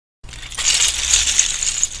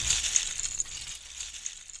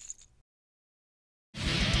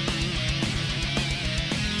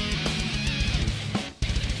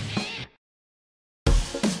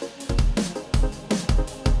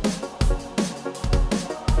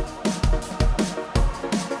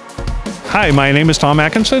Hi, my name is Tom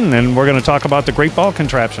Atkinson, and we're going to talk about the Great Ball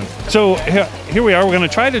Contraption. So here we are. We're going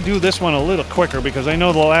to try to do this one a little quicker because I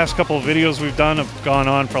know the last couple of videos we've done have gone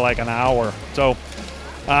on for like an hour. So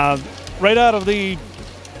right out of the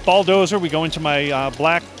ball dozer, we go into my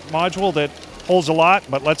black module that holds a lot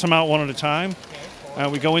but lets them out one at a time.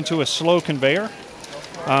 We go into a slow conveyor.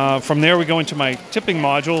 From there, we go into my tipping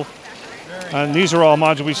module. And these are all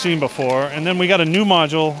modules we've seen before. And then we got a new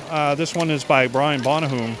module. This one is by Brian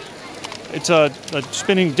Bonahum. It's a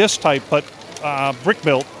spinning disc type, but brick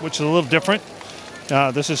built, which is a little different.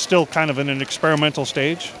 This is still kind of in an experimental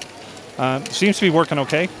stage. Seems to be working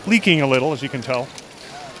okay, leaking a little, as you can tell.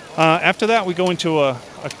 After that, we go into a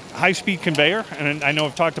high-speed conveyor, and I know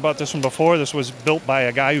I've talked about this one before. This was built by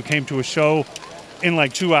a guy who came to a show in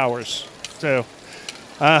like 2 hours. So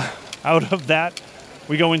out of that,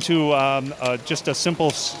 we go into just a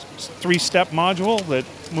simple three-step module that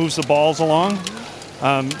moves the balls along.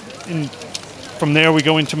 And from there, we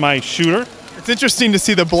go into my shooter. It's interesting to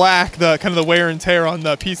see the black, the kind of the wear and tear on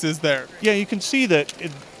the pieces there. Yeah, you can see that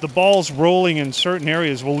the balls rolling in certain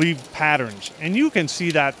areas will leave patterns. And you can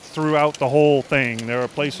see that throughout the whole thing. There are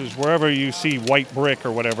places wherever you see white brick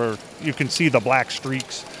or whatever, you can see the black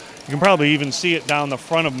streaks. You can probably even see it down the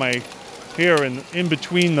front of my here and in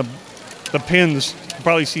between the pins. You can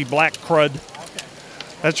probably see black crud.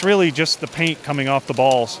 That's really just the paint coming off the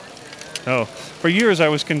balls. Oh, for years I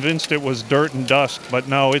was convinced it was dirt and dust, but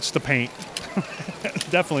no, it's the paint.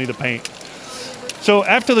 Definitely the paint. So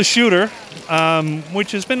after the shooter,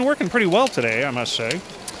 which has been working pretty well today, I must say,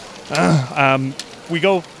 we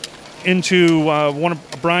go into one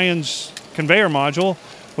of Brian's conveyor module,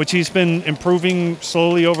 which he's been improving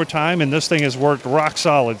slowly over time, and this thing has worked rock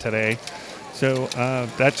solid today. So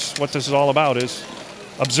that's what this is all about, is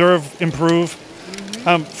observe, improve.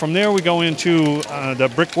 From there, we go into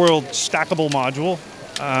the Brickworld stackable module.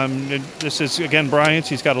 This is, again, Brian's.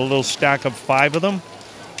 He's got a little stack of 5 of them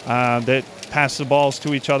that pass the balls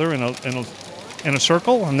to each other in a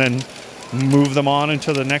circle and then move them on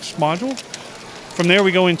into the next module. From there,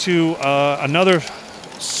 we go into another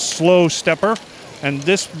slow stepper. And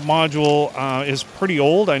this module is pretty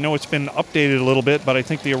old. I know it's been updated a little bit, but I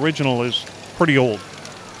think the original is pretty old.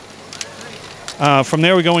 From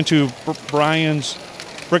there, we go into Brian's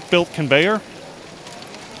brick-built conveyor.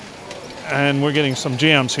 And we're getting some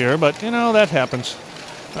jams here, but, you know, that happens.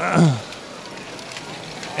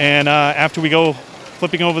 And after we go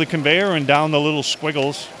flipping over the conveyor and down the little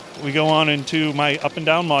squiggles, we go on into my up and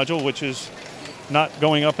down module, which is not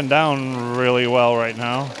going up and down really well right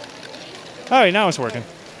now. All right, now it's working.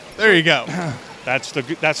 There you go. That's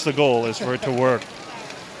the goal, is for it to work.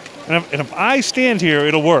 And if I stand here,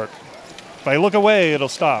 it'll work. If I look away, it'll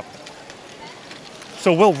stop.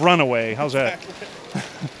 So we'll run away. How's that?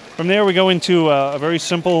 From there, we go into a very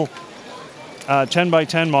simple 10 by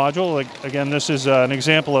 10 module. Like, again, this is an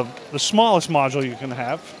example of the smallest module you can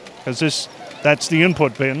have, because that's the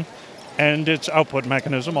input pin and its output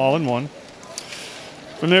mechanism all in one.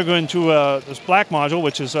 From there, go into this black module,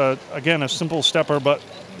 which is, again, a simple stepper, but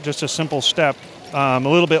just a simple step, a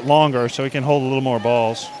little bit longer, so it can hold a little more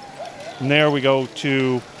balls. From there, we go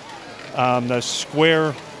to the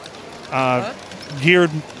square geared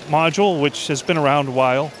module, which has been around a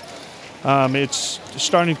while. It's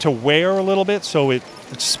starting to wear a little bit, so it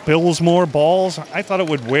spills more balls. I thought it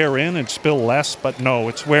would wear in and spill less, but no,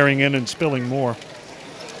 it's wearing in and spilling more.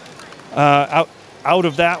 Out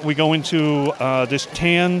of that, we go into this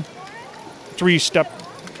tan 3-step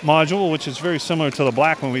module, which is very similar to the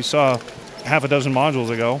black one we saw half a dozen modules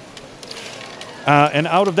ago. And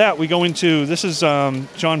out of that, we go into, this is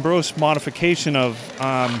John Bro's modification of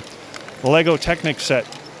the Lego Technic set.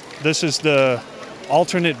 This is the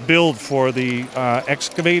alternate build for the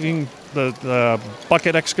excavating, the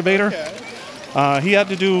bucket excavator. Okay. He had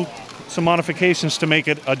to do some modifications to make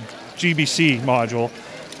it a GBC module.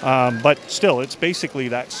 But still, it's basically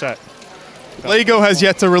that set. Lego has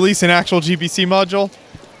yet to release an actual GBC module?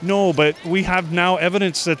 No, but we have now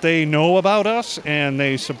evidence that they know about us and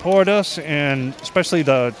they support us, and especially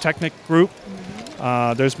the Technic group.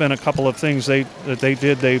 There's been a couple of things that they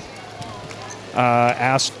did. They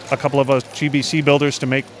asked a couple of us GBC builders to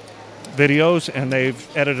make videos, and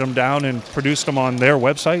they've edited them down and produced them on their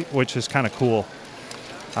website, which is kind of cool.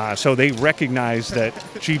 So they recognize that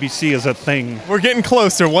GBC is a thing. We're getting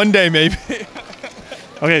closer, one day maybe.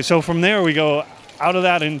 Okay, so from there we go out of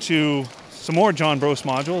that into some more John Bros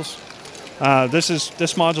modules.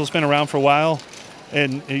 This module's been around for a while,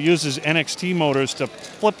 and it uses NXT motors to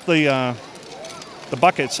flip the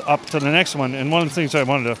buckets up to the next one. And one of the things I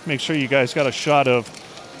wanted to make sure you guys got a shot of,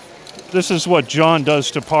 this is what John does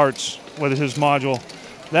to parts with his module.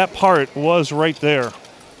 that part was right there,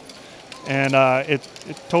 and it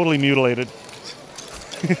totally mutilated.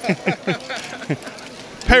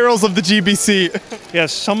 Perils of the GBC.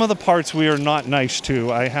 Yes, some of the parts we are not nice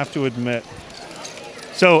to, I have to admit.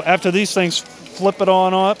 So after these things, flip it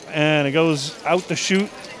on up, and it goes out the chute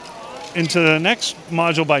into the next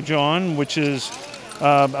module by John, which is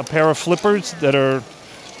a pair of flippers that are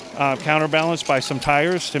counterbalanced by some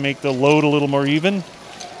tires to make the load a little more even.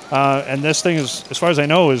 And this thing, is, as far as I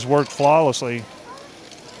know, has worked flawlessly.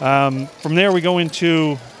 From there, we go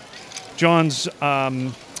into John's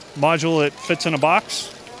module that fits in a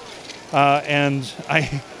box. And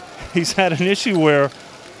he's had an issue where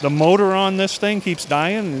the motor on this thing keeps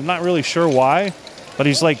dying. I'm not really sure why, but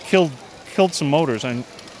he's like killed some motors. And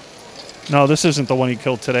no, this isn't the one he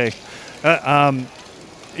killed today. Why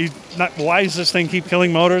does this thing keep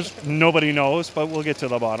killing motors? Nobody knows, but we'll get to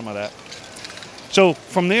the bottom of that. So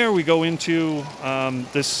from there, we go into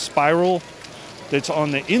this spiral that's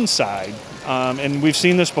on the inside. And we've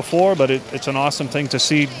seen this before, but it's an awesome thing to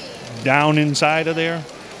see down inside of there.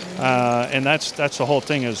 And that's the whole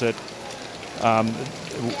thing, is that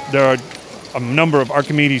there are a number of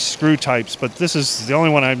Archimedes screw types, but this is the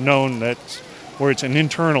only one I've known that's where it's an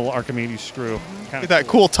internal Archimedes screw. Get that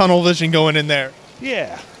cool tunnel vision going in there.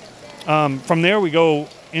 Yeah. From there, we go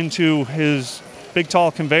into his big,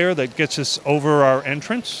 tall conveyor that gets us over our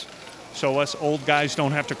entrance, so us old guys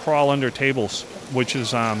don't have to crawl under tables, which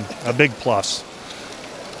is a big plus.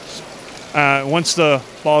 Once the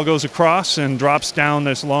ball goes across and drops down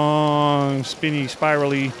this long, spinny,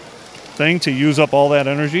 spirally thing to use up all that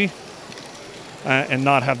energy and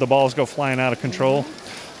not have the balls go flying out of control,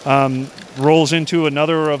 rolls into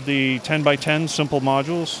another of the 10x10 simple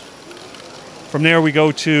modules. From there, we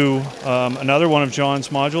go to another one of John's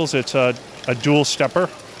modules. It's a dual stepper.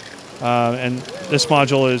 And this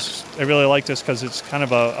module is, I really like this because it's kind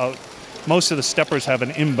of most of the steppers have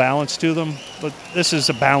an imbalance to them, but this is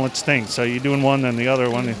a balanced thing. So you're doing one, then the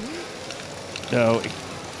other one. It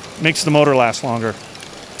makes the motor last longer.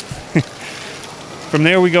 From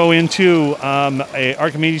there, we go into a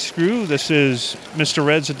Archimedes screw. This is Mr.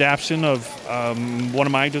 Red's adaptation of one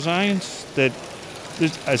of my designs that,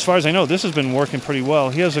 as far as I know, this has been working pretty well.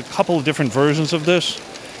 He has a couple of different versions of this,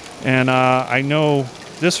 and I know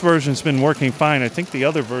this version's been working fine. I think the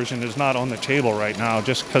other version is not on the table right now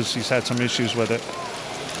just because he's had some issues with it.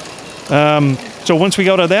 So once we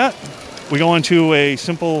go to that, we go into a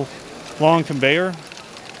simple long conveyor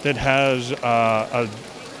that has a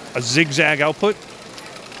zigzag output.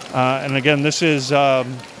 And again, this is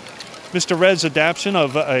Mr. Red's adaptation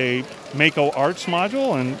of a Mako Arts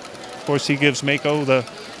module, and of course he gives Mako the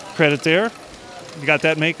credit there. You got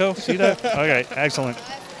that, Mako? See that? Okay, excellent.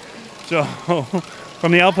 So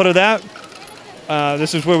from the output of that,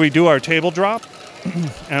 this is where we do our table drop,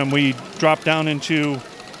 and we drop down into,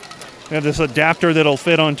 we have this adapter that'll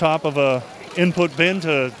fit on top of a input bin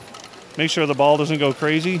to make sure the ball doesn't go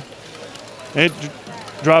crazy. It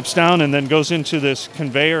drops down and then goes into this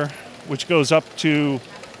conveyor, which goes up to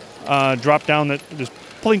drop down this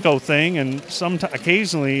plinko thing, and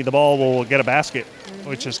occasionally the ball will get a basket,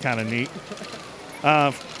 which is kind of neat.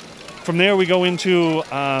 From there, we go into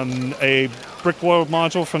a Brickworld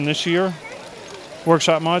module from this year,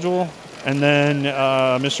 workshop module, and then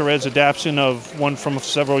Mr. Red's adaptation of one from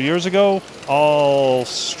several years ago, all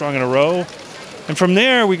strung in a row. And from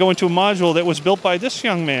there, we go into a module that was built by this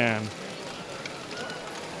young man.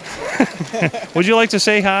 Would you like to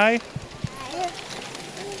say hi?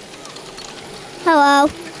 Hello.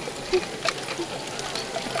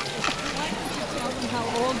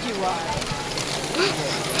 How old you are?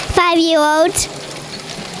 5-year-old.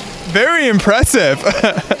 Very impressive.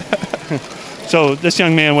 So this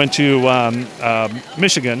young man went to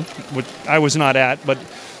Michigan, which I was not at, but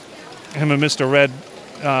him and Mr. Red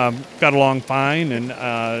got along fine, and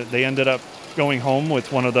they ended up going home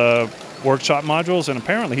with one of the workshop modules, and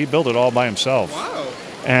apparently he built it all by himself. Wow.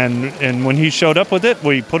 And when he showed up with it,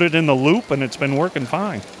 we put it in the loop, and it's been working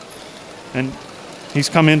fine. And he's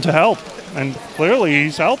come in to help, and clearly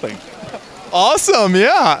he's helping. Awesome,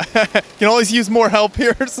 yeah. Can always use more help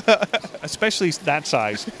here. Especially that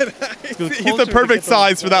size. He's the perfect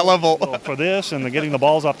size for that level. For this and getting the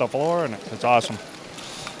balls off the floor, and it's awesome.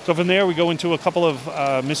 So from there, we go into a couple of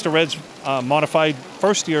Mr. Red's modified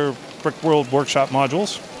first-year Brickworld workshop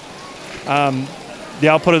modules. The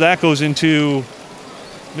output of that goes into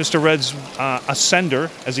Mr. Red's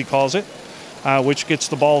ascender, as he calls it, which gets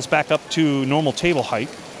the balls back up to normal table height.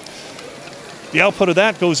 The output of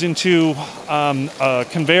that goes into a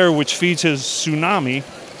conveyor which feeds his tsunami,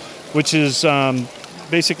 which is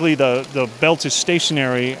basically the belt is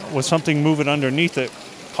stationary with something moving underneath it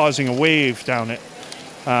causing a wave down it.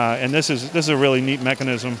 And this is a really neat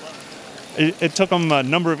mechanism. It took them a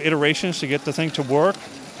number of iterations to get the thing to work.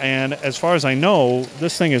 And as far as I know,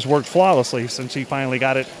 this thing has worked flawlessly since he finally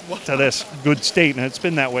got it to this good state. And it's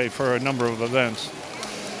been that way for a number of events.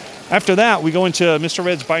 After that, we go into Mr.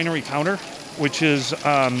 Red's binary counter, which is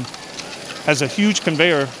has a huge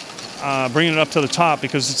conveyor bringing it up to the top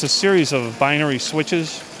because it's a series of binary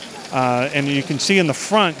switches. And you can see in the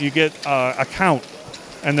front, you get a count.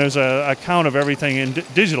 And there's a count of everything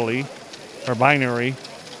digitally, or binary,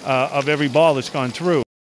 of every ball that's gone through.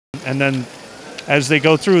 And then as they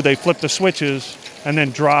go through, they flip the switches and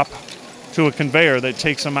then drop to a conveyor that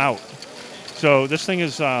takes them out. So this thing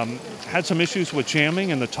has had some issues with jamming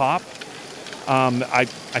in the top. I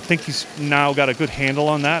think he's now got a good handle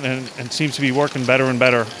on that and seems to be working better and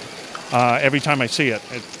better every time I see it.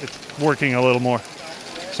 It's working a little more.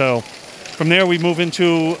 So from there, we move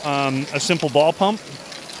into a simple ball pump,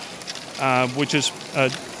 which is a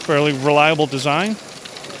fairly reliable design.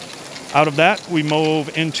 Out of that, we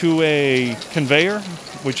move into a conveyor,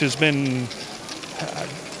 which has been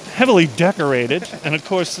heavily decorated. And of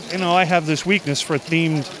course, you know, I have this weakness for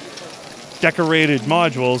themed decorated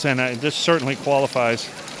modules, and this certainly qualifies.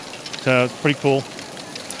 So it's pretty cool.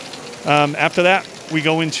 After that, we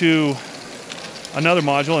go into another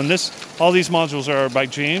module, and all these modules are by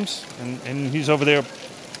James, and he's over there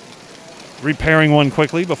repairing one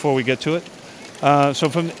quickly before we get to it. So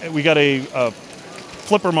we got a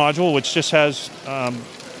flipper module, which just has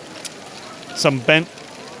some bent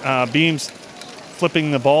beams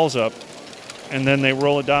flipping the balls up, and then they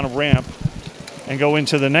roll it down a ramp and go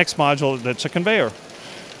into the next module that's a conveyor.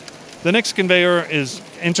 The next conveyor is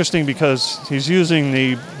interesting because he's using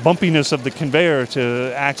the bumpiness of the conveyor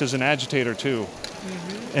to act as an agitator too.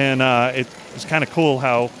 Mm-hmm. And it's kind of cool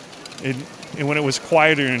how when it was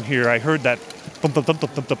quieter in here, I heard that thump, thump, thump,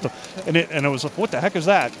 thump, thump, thump, and I was like, what the heck is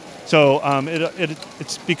that? So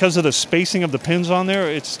it's because of the spacing of the pins on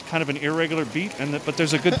there, it's kind of an irregular beat, but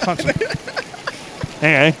there's a good concept.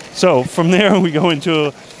 Anyway, so from there we go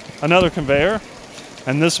into another conveyor,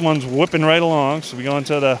 and this one's whipping right along. So we go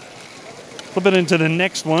into flip it into the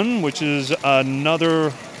next one, which is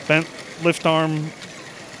another bent lift arm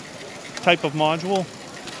type of module.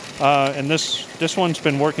 And this one's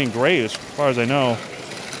been working great as far as I know.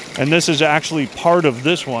 And this is actually part of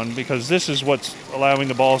this one because this is what's allowing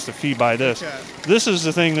the balls to feed by this. Okay. This is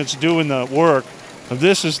the thing that's doing the work.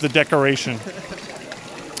 This is the decoration.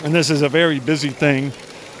 And this is a very busy thing.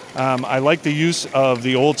 I like the use of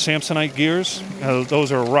the old Samsonite gears.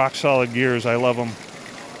 Those are rock solid gears. I love them.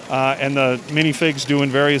 And the minifigs doing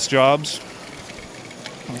various jobs.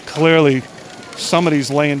 Clearly,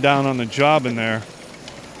 somebody's laying down on the job in there.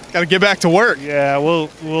 Got to get back to work. Yeah,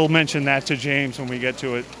 we'll mention that to James when we get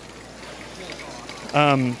to it.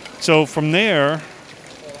 So from there,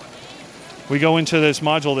 we go into this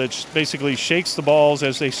module that basically shakes the balls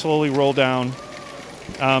as they slowly roll down.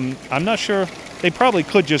 I'm not sure. They probably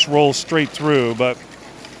could just roll straight through, but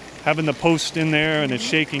having the post in there and the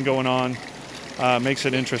shaking going on makes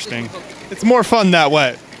it interesting. It's more fun that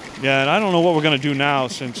way. Yeah, and I don't know what we're going to do now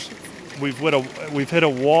since we've hit a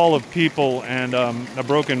wall of people and a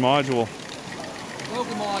broken module.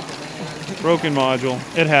 Broken module, man. Broken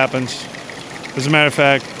module. It happens. As a matter of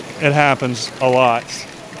fact, it happens a lot.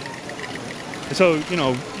 So, you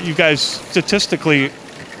know, you guys statistically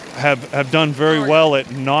have done very well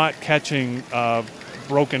at not catching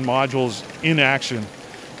broken modules in action.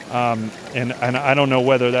 And I don't know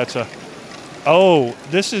whether that's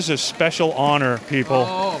this is a special honor, people.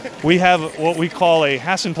 Oh. We have what we call a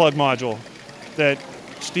Hassan plug module that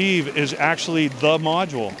Steve is actually the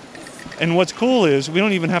module. And what's cool is we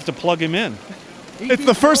don't even have to plug him in. It's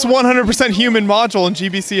the first 100% human module in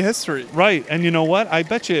GBC history. Right, and you know what? I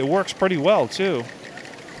bet you it works pretty well, too.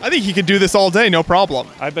 I think he could do this all day, no problem.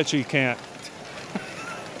 I bet you he can't.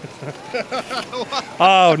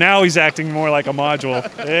 Oh, now he's acting more like a module.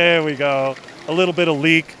 There we go. A little bit of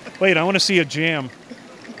leak. Wait, I want to see a jam.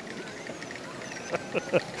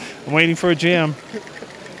 I'm waiting for a jam.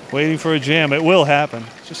 Waiting for a jam. It will happen.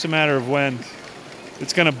 It's just a matter of when.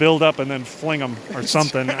 It's going to build up and then fling them or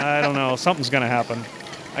something. I don't know. Something's going to happen.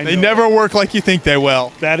 They never work like you think they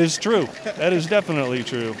will. That is true. That is definitely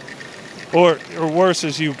true. Or worse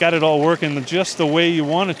is you've got it all working just the way you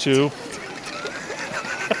want it to.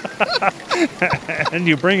 And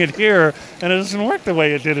you bring it here and it doesn't work the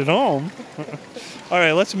way it did at home. All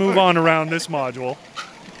right, let's move on around this module.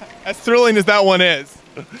 As thrilling as that one is.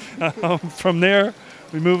 From there,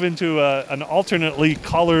 we move into an alternately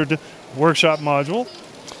colored workshop module.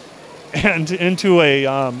 and into a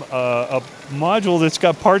module that's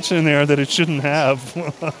got parts in there that it shouldn't have.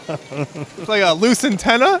 It's like a loose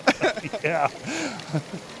antenna. Yeah.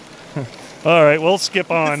 All right, we'll skip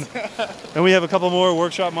on. And we have a couple more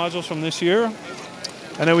workshop modules from this year.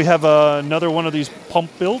 And then we have another one of these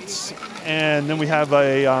pump builds. And then we have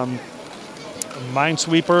a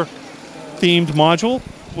Minesweeper themed module,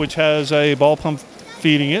 which has a ball pump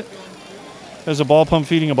feeding it. There's a ball pump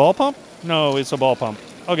feeding a ball pump? No, it's a ball pump.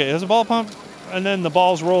 Okay, it has a ball pump, and then the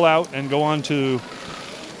balls roll out and go on to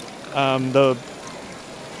the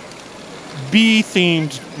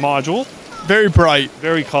bee-themed module. Very bright.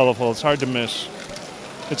 Very colorful. It's hard to miss.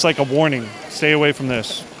 It's like a warning. Stay away from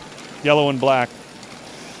this. Yellow and black.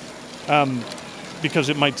 Because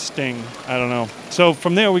it might sting. I don't know. So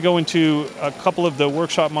from there, we go into a couple of the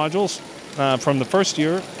workshop modules from the first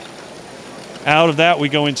year. Out of that, we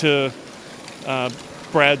go into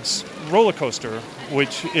Brad's roller coaster,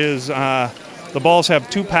 which is the balls have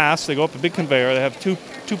two paths. They go up a big conveyor. They have two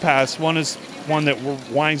paths. One is one that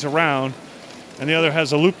winds around, and the other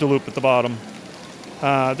has a loop-de-loop at the bottom.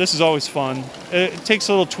 This is always fun. It takes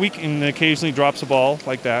a little tweak and occasionally drops a ball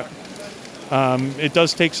like that. It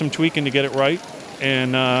does take some tweaking to get it right,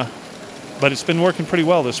 and but it's been working pretty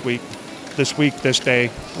well this week, this day,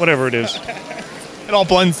 whatever it is. It all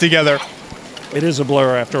blends together. It is a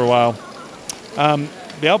blur after a while.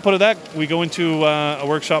 The output of that, we go into a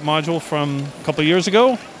workshop module from a couple of years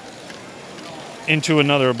ago, into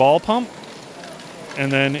another ball pump,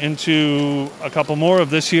 and then into a couple more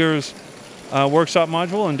of this year's workshop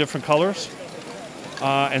module in different colors,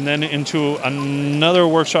 and then into another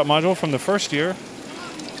workshop module from the first year,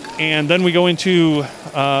 and then we go into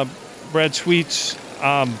Brad Sweet's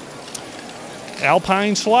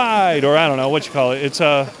Alpine Slide, or I don't know what you call it. It's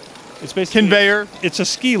basically Conveyor. It's a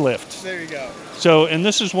ski lift. There you go. So, and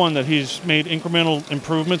this is one that he's made incremental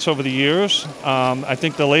improvements over the years. I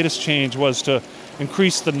think the latest change was to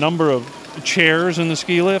increase the number of chairs in the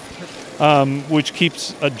ski lift, which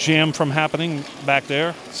keeps a jam from happening back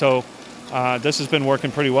there. So this has been working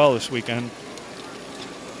pretty well this weekend.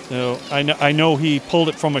 So I know he pulled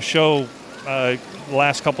it from a show, the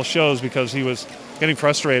last couple shows, because he was getting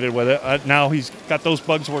frustrated with it. Now he's got those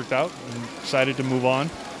bugs worked out and decided to move on.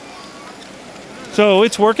 So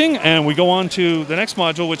it's working, and we go on to the next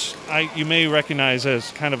module, which you may recognize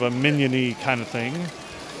as kind of a minion-y kind of thing,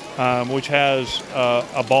 which has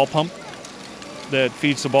a ball pump that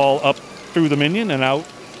feeds the ball up through the minion and out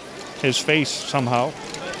his face somehow.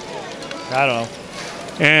 I don't know.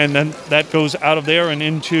 And then that goes out of there and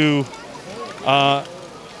into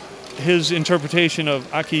his interpretation of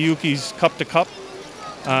Akiyuki's Cup to Cup.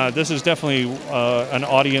 This is definitely an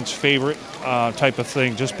audience favorite type of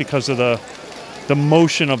thing, just because of the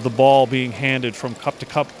motion of the ball being handed from cup to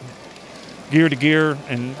cup, gear to gear,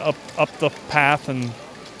 and up the path and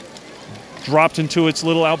dropped into its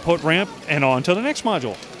little output ramp and on to the next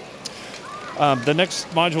module. The next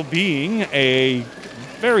module being a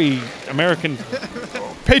very American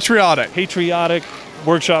patriotic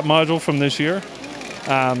workshop module from this year.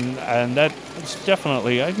 And that is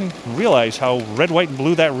definitely, I didn't realize how red, white, and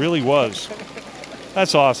blue that really was.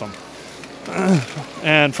 That's awesome.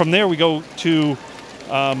 And from there we go to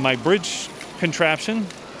my bridge contraption,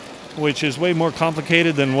 which is way more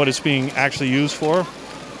complicated than what it's being actually used for.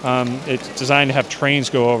 It's designed to have trains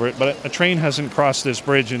go over it, but a train hasn't crossed this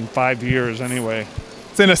bridge in 5 years anyway.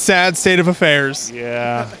 It's in a sad state of affairs.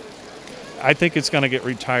 Yeah. I think it's going to get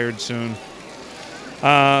retired soon.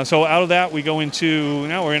 So out of that, we go into,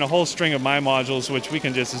 now we're in a whole string of my modules, which we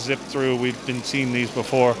can just zip through. We've been seeing these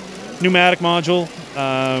before. Pneumatic module,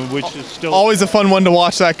 which is still... Always a fun one to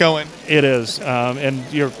watch that going. It is, and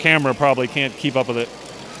your camera probably can't keep up with it.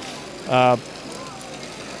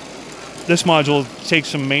 This module takes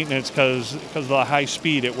some maintenance because of the high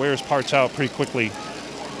speed. It wears parts out pretty quickly,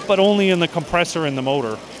 but only in the compressor and the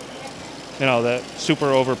motor. You know, that super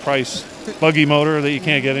overpriced buggy motor that you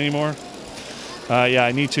can't get anymore. Yeah,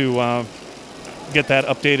 I need to get that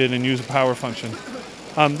updated and use a power function.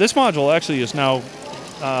 This module actually is now,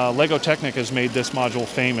 Lego Technic has made this module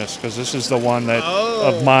famous because this is the one that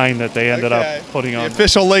of mine that they ended up putting on. The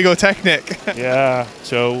official Lego Technic. Yeah,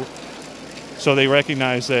 so they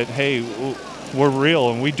recognize that, hey, we're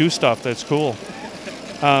real and we do stuff that's cool.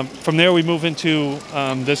 From there we move into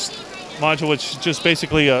this module, which is just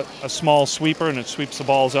basically a small sweeper, and it sweeps the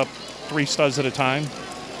balls up 3 studs at a time.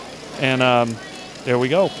 And there we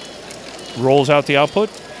go. Rolls out the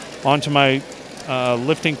output onto my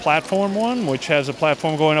lifting platform one, which has a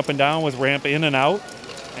platform going up and down with ramp in and out.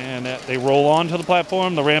 And they roll onto the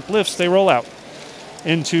platform, the ramp lifts, they roll out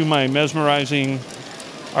into my mesmerizing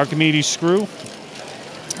Archimedes screw.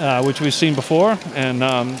 which we've seen before,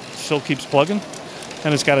 and still keeps plugging.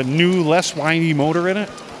 And it's got a new, less whiny motor in it.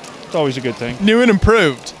 It's always a good thing. New and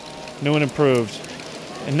improved. New and improved.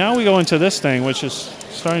 And now we go into this thing, which is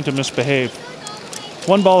starting to misbehave.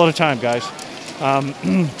 One ball at a time, guys.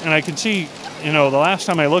 And I can see, you know, the last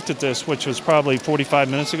time I looked at this, which was probably 45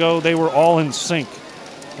 minutes ago, they were all in sync.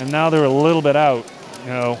 And now they're a little bit out, you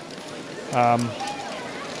know.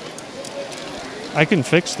 I can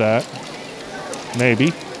fix that,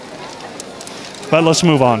 maybe. But let's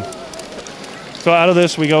move on. So out of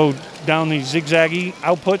this, we go down the zigzaggy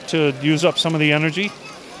output to use up some of the energy,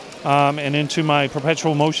 and into my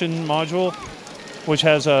perpetual motion module, which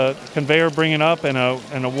has a conveyor bringing up and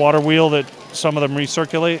a water wheel that some of them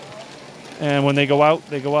recirculate. And when they go out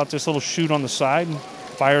this little chute on the side and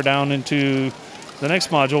fire down into the next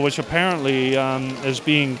module, which apparently is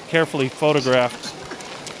being carefully photographed.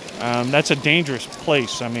 That's a dangerous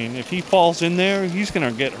place. I mean, if he falls in there, he's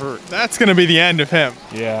going to get hurt. That's going to be the end of him.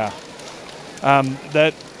 Yeah.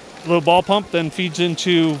 That little ball pump then feeds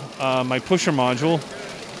into my pusher module.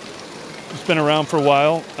 It's been around for a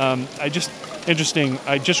while. I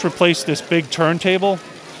just replaced this big turntable.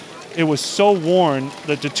 It was so worn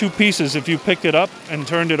that the two pieces, if you picked it up and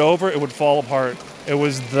turned it over, it would fall apart. It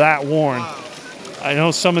was that worn. Wow. I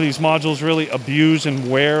know some of these modules really abuse and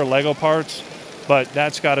wear Lego parts, but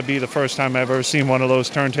that's got to be the first time I've ever seen one of those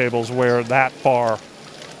turntables wear that far.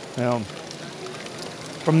 You know.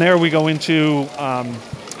 From there, we go into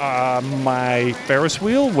my Ferris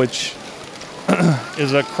wheel, which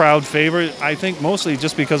is a crowd favorite. I think mostly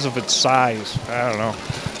just because of its size. I don't know,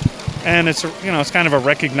 and it's it's kind of a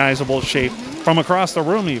recognizable shape from across the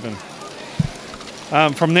room even.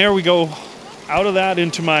 From there, we go out of that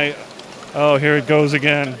into my here it goes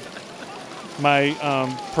again. My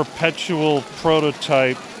perpetual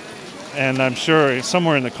prototype, and I'm sure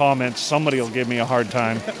somewhere in the comments somebody will give me a hard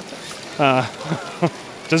time.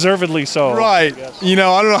 Deservedly so. Right. You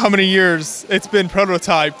know, I don't know how many years it's been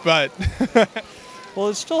prototype, but... Well,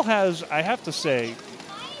 it still has, I have to say,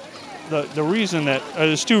 the reason that...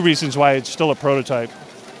 there's two reasons why it's still a prototype.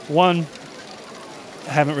 One,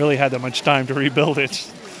 I haven't really had that much time to rebuild it.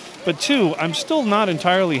 But two, I'm still not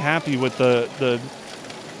entirely happy with the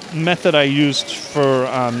method I used for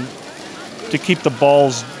to keep the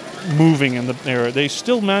balls moving in the air. They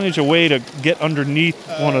still manage a way to get underneath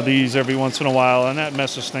one of these every once in a while, and that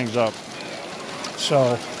messes things up.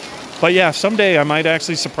 So, but yeah, someday I might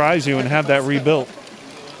actually surprise you and have that rebuilt.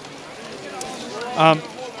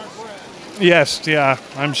 Yes, yeah,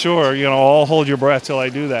 I'm sure. You know, I'll hold your breath till I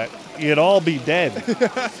do that. You'd all be dead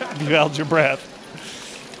if you held your breath.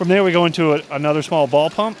 From there, we go into another small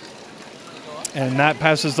ball pump, and that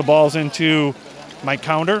passes the balls into my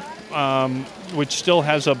counter, which still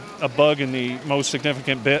has a bug in the most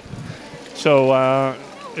significant bit. So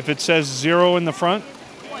if it says 0 in the front,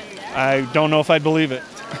 I don't know if I'd believe it.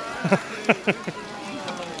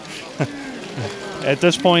 At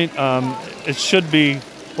this point, it should be,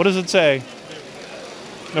 what does it say?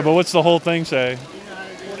 No, but what's the whole thing say?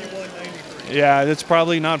 Yeah, it's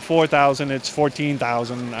probably not 4,000, it's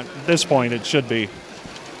 14,000. At this point, it should be.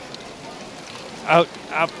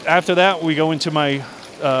 After that, we go into my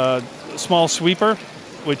small sweeper,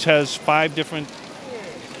 which has 5 different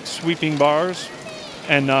sweeping bars,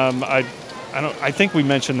 and I think we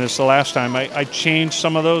mentioned this the last time. I changed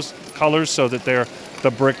some of those colors so that they're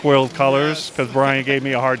the Brickworld colors, because Brian gave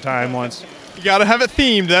me a hard time once. You gotta have it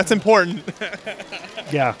themed. That's important.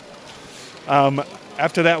 Yeah.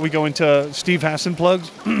 After that, we go into Steve Hassan plugs.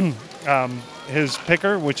 His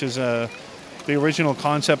picker, which is the original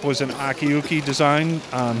concept was an Akiuki design.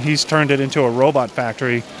 He's turned it into a robot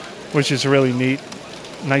factory, which is really neat.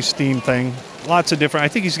 Nice theme thing. Lots of different. I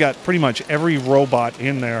think he's got pretty much every robot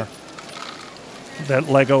in there that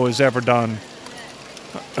Lego has ever done,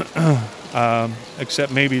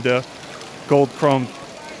 except maybe the gold chrome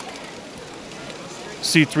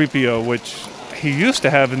C-3PO, which he used to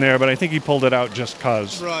have in there, but I think he pulled it out just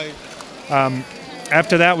cause. Right.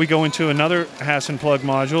 After that, we go into another Hassan plug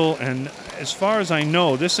module, and as far as I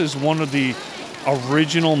know, this is one of the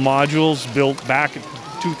original modules built back in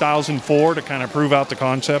 2004 to kind of prove out the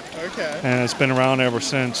concept. Okay. And it's been around ever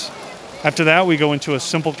since. After that, we go into a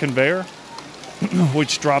simple conveyor,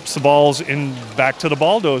 which drops the balls in back to the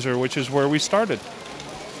bulldozer, which is where we started.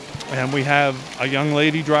 And we have a young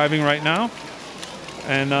lady driving right now,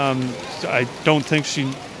 and I don't think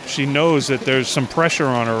she knows that there's some pressure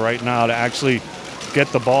on her right now to actually get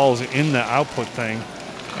the balls in the output thing,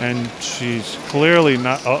 and she's clearly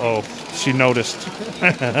not. She noticed.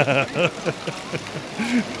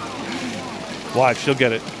 Watch, she'll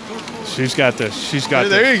get it. She's got this. She's got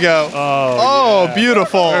this. There you go. Oh, yeah.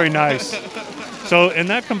 Beautiful. Very nice. So, and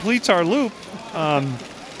that completes our loop.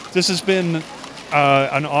 This has been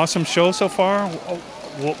an awesome show so far.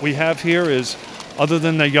 What we have here is, other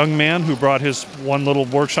than the young man who brought his one little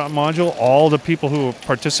workshop module, all the people who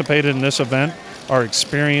participated in this event are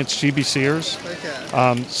experienced GBCers.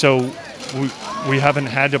 Okay. So we've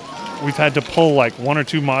had to pull like 1 or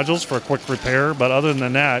 2 modules for a quick repair, but other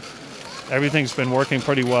than that, everything's been working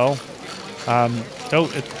pretty well. So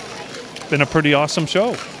it's been a pretty awesome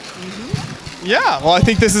show. Yeah, well, I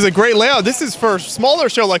think this is a great layout. This is for a smaller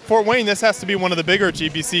show like Fort Wayne. This has to be one of the bigger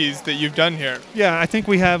GBCs that you've done here. Yeah, I think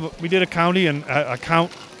we did a county and a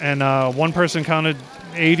count, and one person counted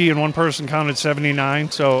 80 and one person counted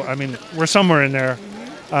 79. So I mean, we're somewhere in there,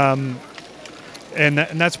 and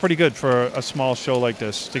that's pretty good for a small show like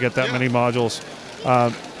this to get that many modules.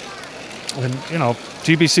 And you know,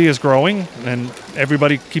 GBC is growing, and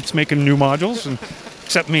everybody keeps making new modules, and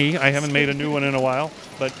except me. I haven't made a new one in a while,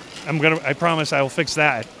 but I promise I will fix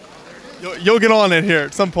that. You'll get on it here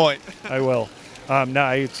at some point. I will.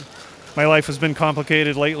 My life has been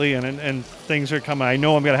complicated lately, and things are coming. I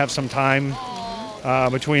know I'm going to have some time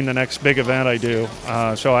between the next big event I do,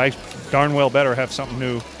 so I darn well better have something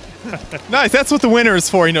new. Nice. That's what the winter is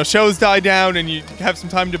for. You know, shows die down, and you have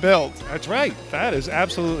some time to build. That's right. That is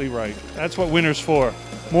absolutely right. That's what winter's for.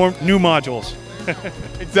 More new modules.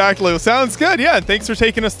 Exactly. Well, sounds good. Yeah, and thanks for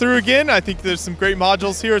taking us through again. I think there's some great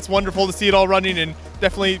modules here. It's wonderful to see it all running, and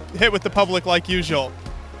definitely hit with the public like usual.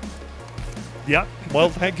 Yeah. Well,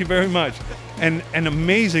 thank you very much. And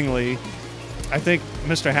amazingly, I think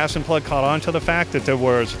Mr. Hassenplug caught on to the fact that there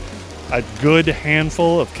was a good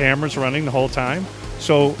handful of cameras running the whole time.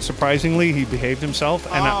 So surprisingly, he behaved himself,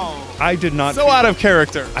 and I did not. So out of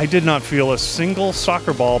character. I did not feel a single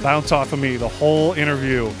soccer ball bounce off of me the whole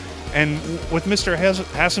interview. And with Mr.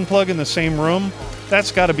 Hassenplug in the same room,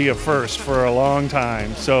 that's got to be a first for a long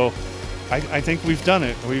time. So I think we've done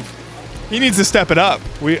it. He needs to step it up.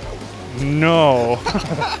 No.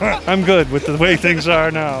 I'm good with the way things are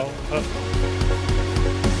now.